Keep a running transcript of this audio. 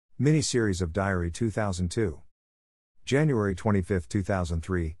Mini-series of Diary 2002. January 25,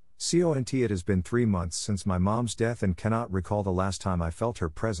 2003, CONT. It has been 3 months since my mom's death and cannot recall the last time I felt her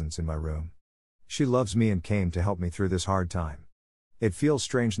presence in my room. She loves me and came to help me through this hard time. It feels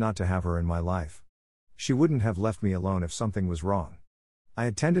strange not to have her in my life. She wouldn't have left me alone if something was wrong. I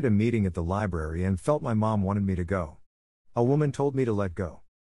attended a meeting at the library and felt my mom wanted me to go. A woman told me to let go.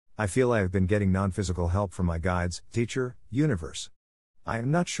 I feel I have been getting non-physical help from my guides, teacher, universe. I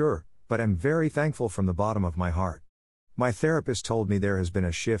am not sure, but am very thankful from the bottom of my heart. My therapist told me there has been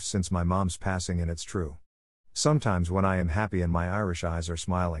a shift since my mom's passing, and it's true. Sometimes when I am happy and my Irish eyes are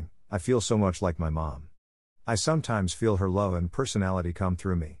smiling, I feel so much like my mom. I sometimes feel her love and personality come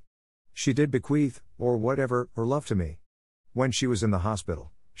through me. She did bequeath, or whatever, her love to me. When she was in the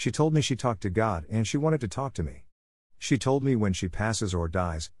hospital, she told me she talked to God and she wanted to talk to me. She told me when she passes or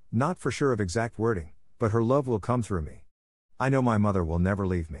dies, not for sure of exact wording, but her love will come through me. I know my mother will never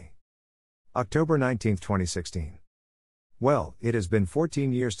leave me. October 19, 2016. Well, it has been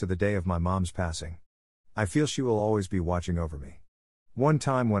 14 years to the day of my mom's passing. I feel she will always be watching over me. One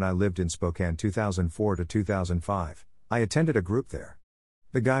time when I lived in Spokane 2004 to 2005, I attended a group there.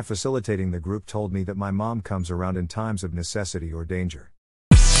 The guy facilitating the group told me that my mom comes around in times of necessity or danger.